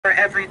for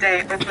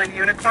everyday Oakland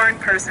unicorn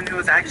person who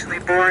was actually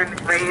born,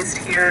 raised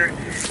here,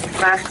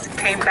 left,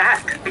 came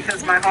back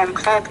because my home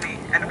called me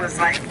and was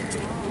like,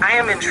 I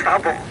am in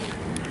trouble.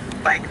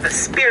 Like, the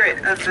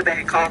spirit of the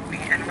bay called me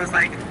and was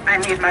like, I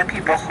need my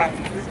people home.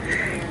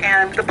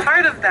 And the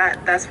part of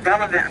that that's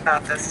relevant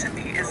about this to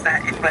me is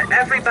that what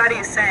everybody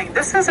is saying,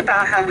 this is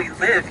about how we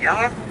live,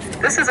 y'all.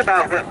 This is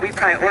about what we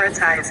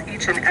prioritize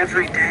each and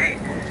every day.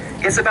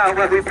 It's about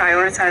what we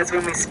prioritize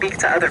when we speak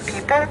to other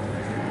people.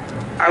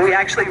 Are we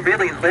actually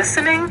really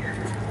listening?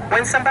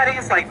 When somebody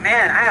is like,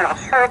 man, I had a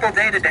horrible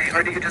day today,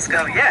 or do you just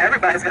go, yeah,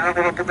 everybody's got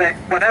a horrible day,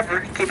 whatever,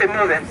 keep it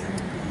moving?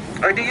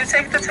 Or do you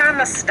take the time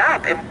to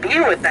stop and be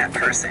with that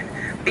person?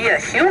 Be a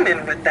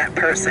human with that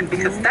person?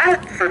 Because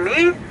that, for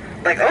me,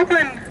 like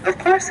Oakland, of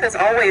course, has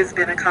always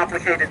been a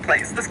complicated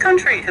place. This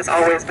country has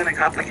always been a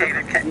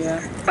complicated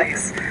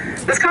place.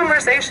 This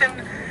conversation,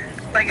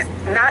 like,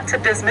 not to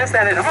dismiss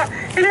that at all,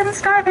 it didn't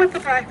start with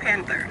the Black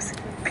Panthers.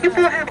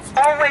 People have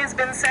always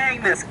been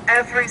saying this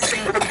every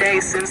single day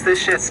since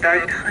this shit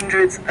started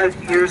hundreds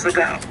of years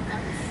ago.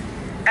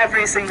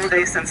 Every single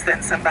day since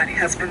then, somebody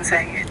has been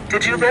saying it.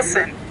 Did you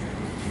listen?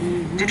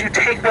 Did you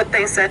take what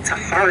they said to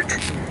heart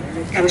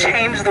and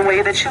change the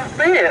way that you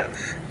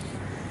live?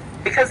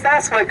 Because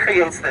that's what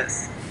creates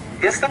this.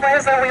 It's the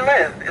ways that we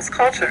live. It's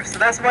culture. So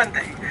that's one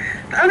thing.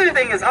 The other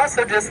thing is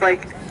also just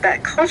like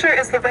that culture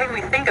is the way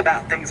we think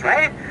about things,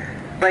 right?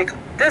 Like,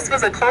 this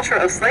was a culture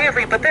of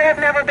slavery, but there have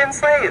never been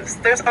slaves.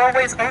 There's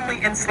always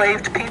only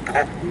enslaved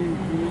people.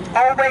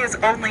 Always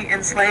only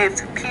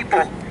enslaved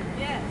people.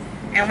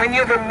 And when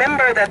you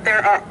remember that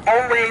there are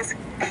always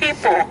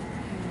people,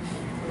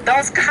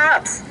 those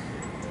cops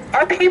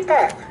are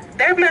people.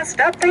 They're messed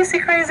up. They see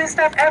crazy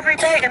stuff every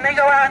day, and they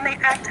go out and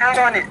they act out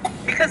on it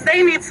because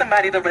they need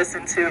somebody to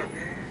listen to.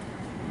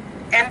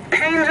 And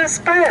pain just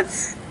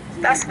spreads.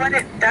 That's what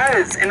it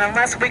does. And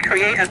unless we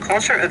create a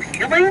culture of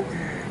healing,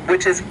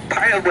 which is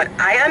part of what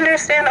I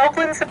understand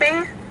Oakland to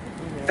be,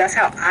 that's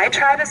how I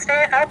try to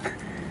stay up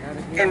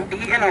and be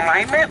in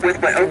alignment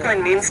with what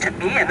Oakland means to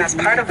me, and that's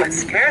part of what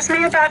scares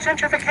me about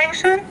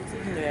gentrification,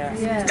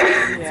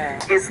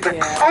 is the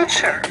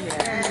culture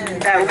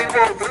that we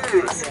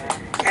will lose.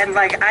 And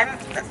like, I'm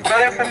a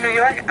brother from New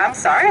York, I'm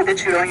sorry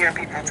that you don't hear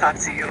people talk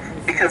to you,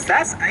 because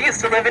I used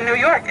to live in New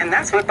York, and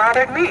that's what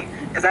bothered me,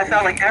 is I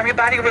felt like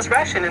everybody was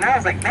rushing, and I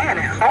was like, man,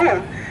 at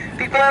home,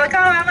 people are like, oh,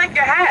 I like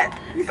your hat.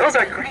 Those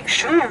are great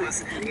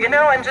shoes, you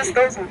know, and just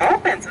those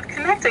moments of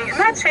connecting, and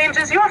that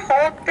changes your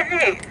whole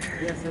day.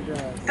 Yes, it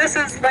does. This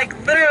is like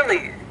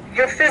literally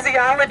your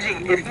physiology.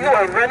 If you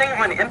are running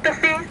on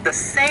empathy, the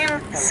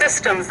same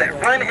systems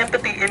that run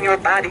empathy in your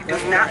body do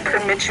not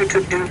permit you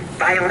to do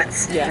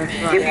violence.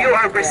 If you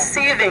are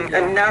receiving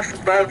enough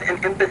love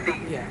and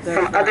empathy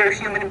from other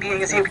human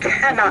beings, you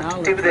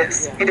cannot do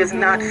this. It is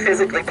not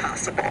physically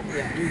possible.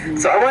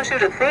 So I want you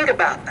to think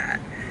about that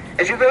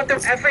as you go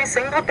through every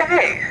single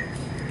day.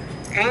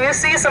 And you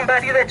see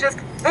somebody that just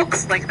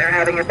looks like they're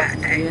having a bad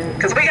day.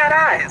 Because we got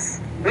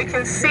eyes. We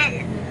can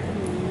see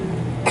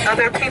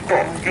other people.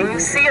 And you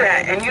see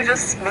that and you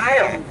just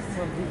smile.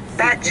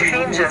 That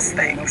changes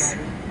things.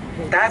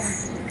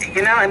 That's,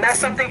 you know, and that's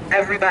something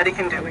everybody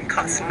can do. It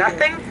costs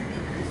nothing.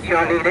 You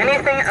don't need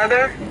anything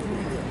other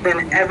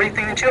than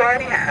everything that you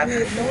already have.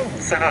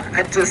 So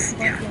I just,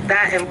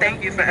 that, and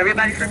thank you for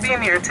everybody for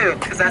being here too.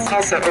 Because that's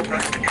also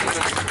Oakland. It was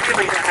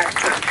really hard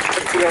to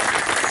feel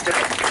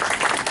still.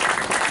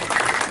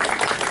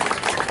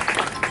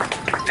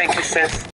 Thank you, sis.